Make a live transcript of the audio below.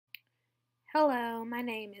Hello, my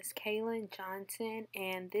name is Kaylin Johnson,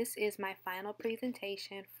 and this is my final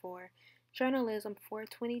presentation for Journalism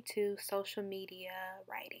 422 Social Media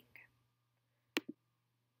Writing.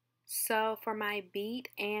 So, for my beat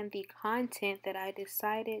and the content that I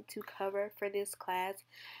decided to cover for this class,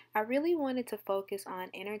 I really wanted to focus on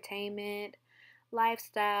entertainment,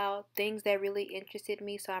 lifestyle, things that really interested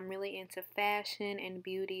me. So, I'm really into fashion and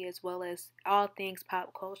beauty as well as all things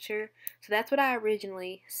pop culture. So, that's what I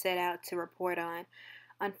originally set out to report on.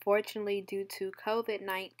 Unfortunately, due to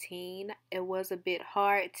COVID-19, it was a bit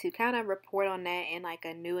hard to kind of report on that in like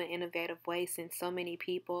a new and innovative way since so many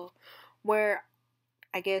people were,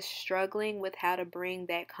 I guess, struggling with how to bring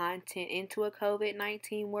that content into a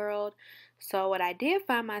COVID-19 world. So, what I did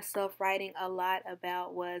find myself writing a lot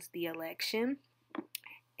about was the election.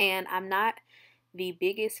 And I'm not the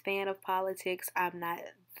biggest fan of politics, I'm not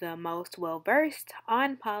the most well versed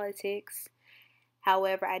on politics.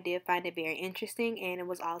 However, I did find it very interesting and it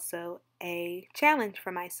was also a challenge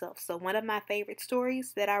for myself. So, one of my favorite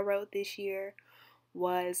stories that I wrote this year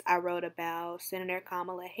was I wrote about Senator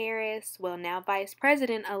Kamala Harris, well, now Vice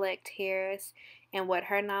President elect Harris, and what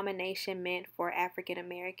her nomination meant for African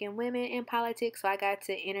American women in politics. So, I got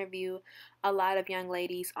to interview a lot of young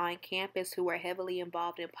ladies on campus who were heavily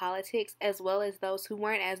involved in politics, as well as those who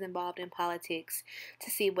weren't as involved in politics, to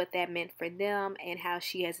see what that meant for them and how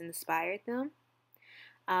she has inspired them.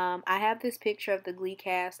 I have this picture of the Glee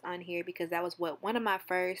cast on here because that was what one of my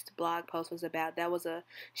first blog posts was about. That was a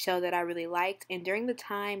show that I really liked. And during the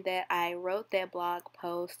time that I wrote that blog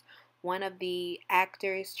post, one of the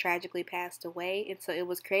actors tragically passed away. And so it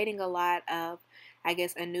was creating a lot of, I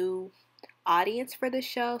guess, a new audience for the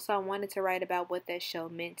show. So I wanted to write about what that show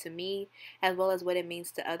meant to me, as well as what it means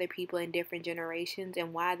to other people in different generations,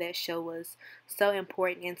 and why that show was so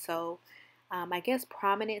important and so, I guess,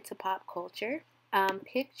 prominent to pop culture.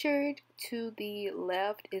 Pictured to the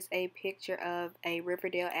left is a picture of a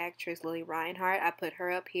Riverdale actress, Lily Reinhart. I put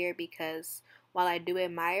her up here because while I do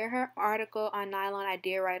admire her article on Nylon, I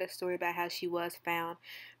did write a story about how she was found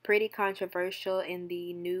pretty controversial in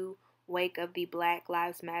the new wake of the Black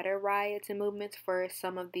Lives Matter riots and movements for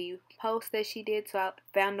some of the posts that she did. So I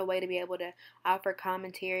found a way to be able to offer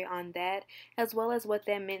commentary on that, as well as what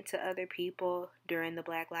that meant to other people during the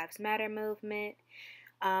Black Lives Matter movement.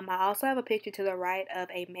 I also have a picture to the right of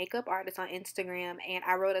a makeup artist on Instagram, and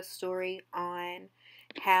I wrote a story on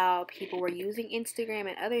how people were using Instagram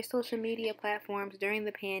and other social media platforms during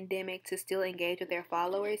the pandemic to still engage with their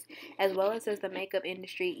followers, as well as does the makeup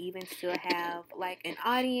industry even still have like an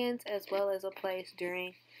audience as well as a place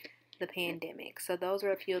during the pandemic. So those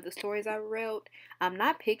are a few of the stories I wrote. I'm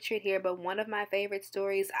not pictured here, but one of my favorite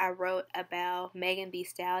stories I wrote about Megan Thee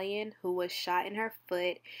Stallion, who was shot in her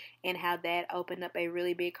foot, and how that opened up a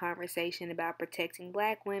really big conversation about protecting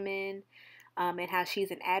black women, and how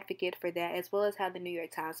she's an advocate for that, as well as how the New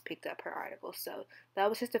York Times picked up her article. So that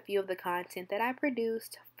was just a few of the content that I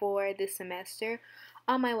produced for this semester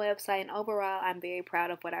on my website, and overall I'm very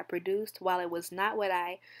proud of what I produced. While it was not what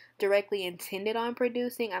I directly intended on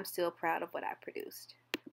producing, I'm still proud of what I produced.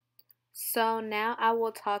 So now I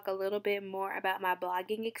will talk a little bit more about my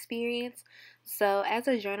blogging experience. So as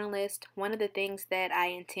a journalist, one of the things that I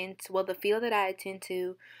intend to, well, the field that I intend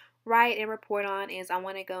to write and report on is I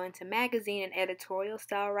want to go into magazine and editorial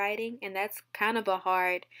style writing, and that's kind of a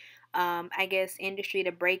hard, I guess, industry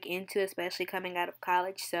to break into, especially coming out of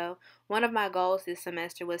college. So one of my goals this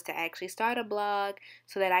semester was to actually start a blog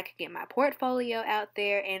so that I could get my portfolio out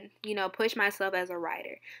there and, push myself as a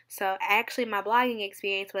writer. So actually, my blogging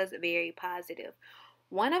experience was very positive.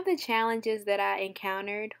 One of the challenges that I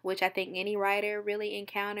encountered, which I think any writer really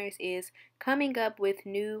encounters, is coming up with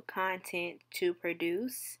new content to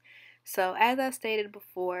produce. So, as I stated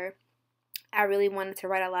before, I really wanted to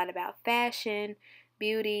write a lot about fashion,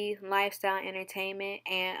 beauty, lifestyle, entertainment,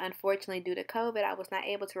 and unfortunately, due to COVID, I was not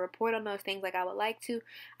able to report on those things like I would like to.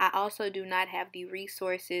 I also do not have the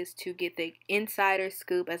resources to get the insider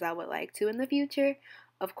scoop as I would like to in the future,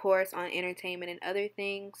 of course, on entertainment and other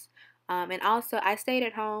things. And also, I stayed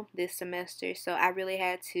at home this semester, so I really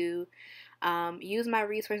had to use my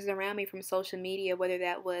resources around me from social media, whether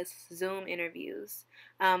that was Zoom interviews.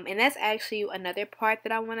 And that's actually another part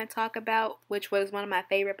that I want to talk about, which was one of my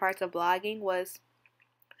favorite parts of blogging, was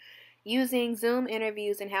using Zoom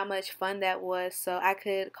interviews and how much fun that was. So I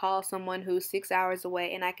could call someone who's 6 hours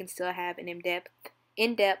away and I can still have an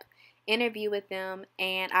in-depth interview with them.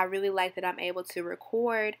 And I really like that I'm able to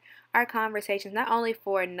record our conversations, not only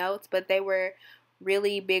for notes, but they were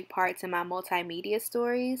really big parts in my multimedia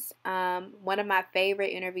stories. One of my favorite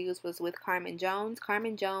interviews was with Carmen Jones.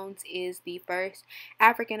 Carmen Jones is the first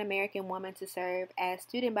African American woman to serve as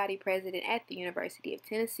student body president at the University of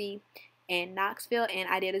Tennessee in Knoxville, and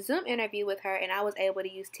I did a Zoom interview with her, and I was able to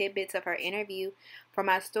use tidbits of her interview for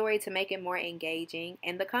my story to make it more engaging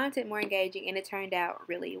and the content more engaging, and it turned out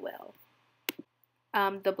really well.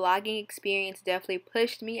 The blogging experience definitely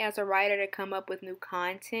pushed me as a writer to come up with new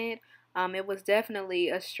content. It was definitely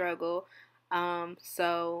a struggle.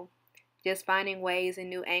 So just finding ways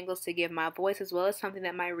and new angles to give my voice as well as something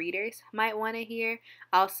that my readers might want to hear.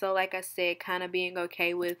 Also, like I said, kind of being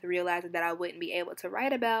okay with realizing that I wouldn't be able to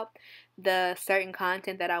write about the certain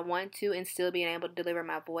content that I want to and still being able to deliver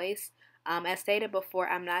my voice. As stated before,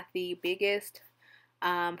 I'm not the biggest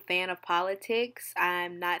fan of politics.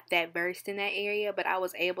 I'm not that versed in that area, but I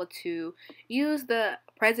was able to use the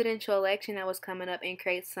presidential election that was coming up and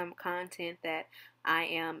create some content that I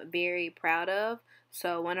am very proud of.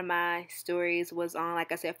 So one of my stories was on,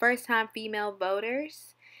 like I said, first time female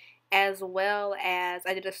voters, as well as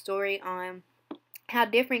I did a story on how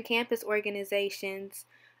different campus organizations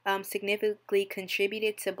significantly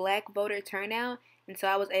contributed to black voter turnout. And so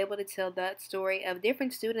I was able to tell that story of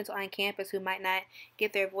different students on campus who might not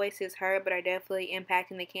get their voices heard, but are definitely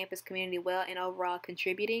impacting the campus community well and overall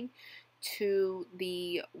contributing to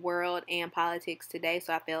the world and politics today.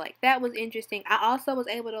 So I feel like that was interesting. I also was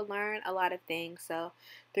able to learn a lot of things. So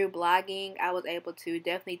through blogging, I was able to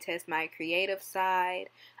definitely test my creative side.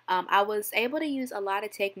 I was able to use a lot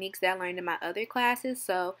of techniques that I learned in my other classes.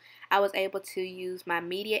 So I was able to use my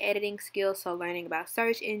media editing skills, so learning about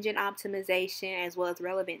search engine optimization as well as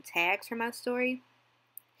relevant tags for my story.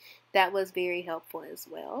 That was very helpful as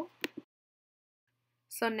well.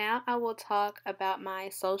 So now I will talk about my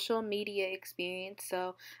social media experience.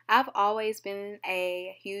 So I've always been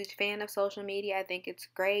a huge fan of social media. I think it's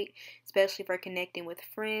great, especially for connecting with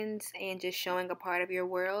friends and just showing a part of your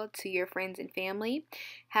world to your friends and family.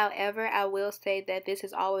 However, I will say that this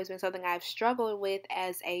has always been something I've struggled with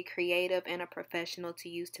as a creative and a professional to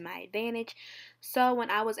use to my advantage. So when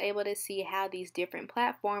I was able to see how these different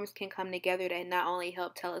platforms can come together to not only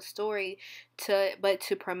help tell a story, but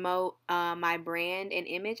to promote my brand and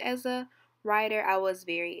image as a writer, I was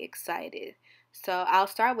very excited. So I'll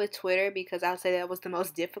start with Twitter because I'll say that was the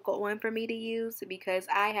most difficult one for me to use because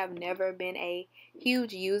I have never been a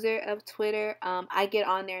huge user of Twitter. I get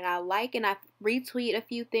on there and I like and I retweet a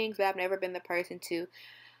few things, but I've never been the person to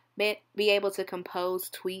be able to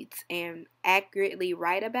compose tweets and accurately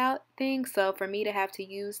write about things. So for me to have to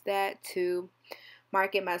use that to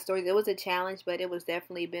market my stories, it was a challenge, but it was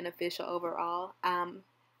definitely beneficial overall.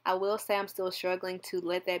 I will say I'm still struggling to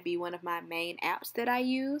let that be one of my main apps that I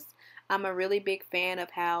use. I'm a really big fan of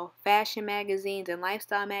how fashion magazines and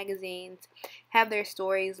lifestyle magazines have their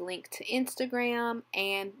stories linked to Instagram,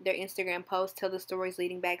 and their Instagram posts tell the stories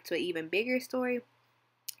leading back to an even bigger story.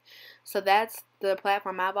 So that's the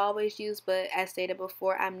platform I've always used, but as stated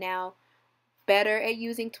before, I'm now better at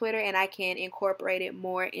using Twitter and I can incorporate it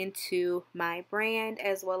more into my brand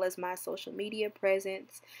as well as my social media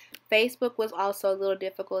presence. Facebook was also a little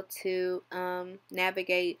difficult to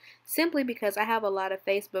navigate simply because I have a lot of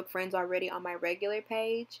Facebook friends already on my regular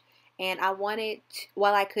page, and I wanted,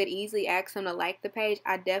 while I could easily ask them to like the page,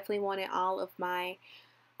 I definitely wanted all of my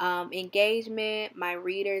engagement, my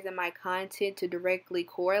readers, and my content to directly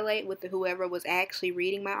correlate with whoever was actually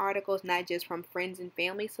reading my articles, not just from friends and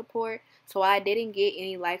family support. So I didn't get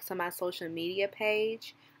any likes on my social media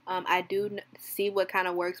page. I do see what kind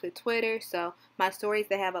of works with Twitter. So my stories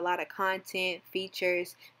that have a lot of content,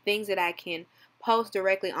 features, things that I can post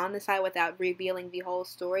directly on the site without revealing the whole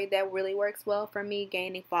story, that really works well for me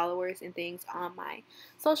gaining followers and things on my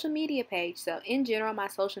social media page. So in general, my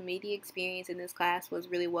social media experience in this class was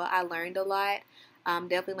really well. I learned a lot.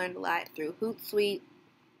 Definitely learned a lot through Hootsuite,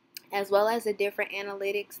 as well as the different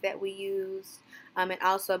analytics that we use, and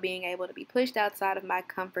also being able to be pushed outside of my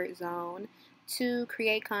comfort zone to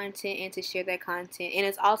create content and to share that content. And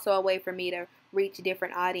it's also a way for me to reach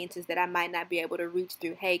different audiences that I might not be able to reach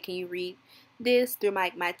through, hey, can you read this, through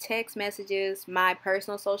my text messages, my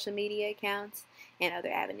personal social media accounts, and other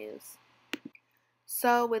avenues.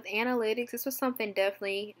 So with analytics, this was something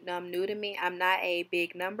definitely new to me. I'm not a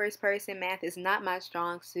big numbers person. Math is not my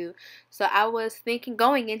strong suit. So I was thinking,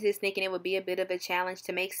 going into this, thinking it would be a bit of a challenge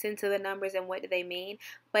to make sense of the numbers and what do they mean.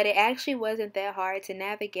 But it actually wasn't that hard to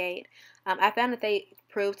navigate. I found that they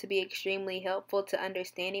proved to be extremely helpful to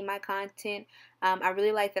understanding my content. I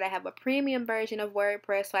really like that I have a premium version of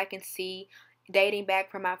WordPress so I can see dating back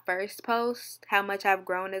from my first post, how much I've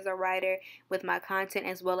grown as a writer with my content,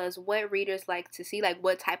 as well as what readers like to see, like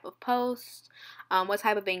what type of posts, what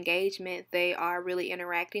type of engagement they are really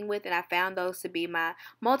interacting with. And I found those to be my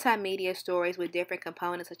multimedia stories with different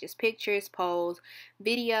components such as pictures, polls,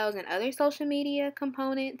 videos, and other social media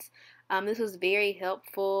components. This was very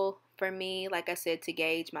helpful for me, like I said, to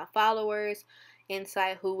gauge my followers,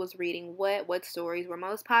 insight who was reading what stories were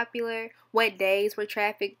most popular, what days were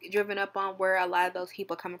traffic driven up on, where a lot of those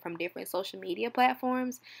people coming from different social media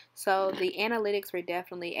platforms. So the analytics were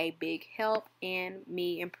definitely a big help in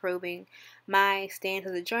me improving my stance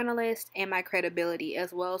as a journalist and my credibility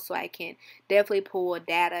as well, so I can definitely pull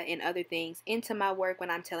data and other things into my work when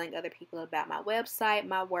I'm telling other people about my website,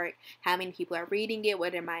 my work, how many people are reading it,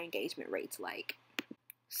 what are my engagement rates like.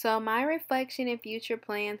 So, my reflection and future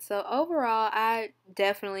plans. So, overall, I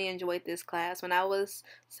definitely enjoyed this class. When I was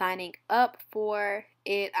signing up for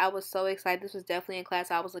it, I was so excited. This was definitely a class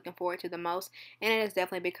I was looking forward to the most, and it has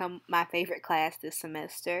definitely become my favorite class this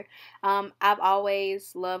semester. I've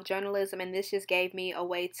always loved journalism, and this just gave me a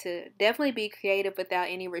way to definitely be creative without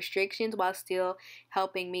any restrictions while still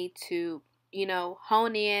helping me to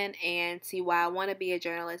hone in and see why I want to be a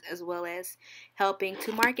journalist, as well as helping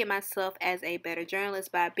to market myself as a better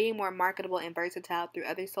journalist by being more marketable and versatile through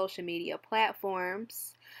other social media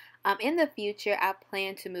platforms. In the future, I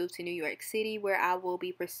plan to move to New York City, where I will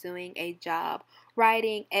be pursuing a job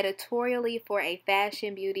writing editorially for a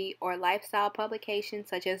fashion, beauty, or lifestyle publication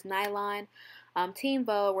such as Nylon, Teen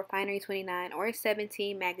Vogue, Refinery 29, or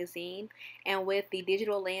 17 magazine. And with the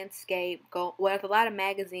digital landscape, with a lot of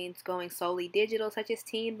magazines going solely digital, such as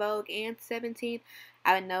Teen Vogue and 17,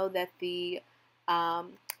 I know that the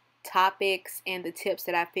um, topics and the tips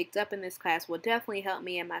that I picked up in this class will definitely help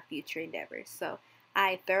me in my future endeavors. So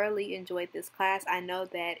I thoroughly enjoyed this class. I know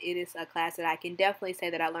that it is a class that I can definitely say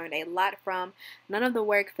that I learned a lot from. None of the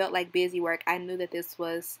work felt like busy work. I knew that this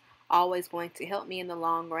was always going to help me in the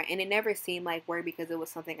long run, and it never seemed like work because it was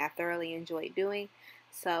something I thoroughly enjoyed doing.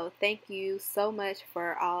 So thank you so much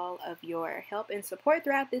for all of your help and support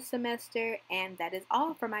throughout this semester, and that is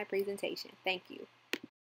all for my presentation. Thank you.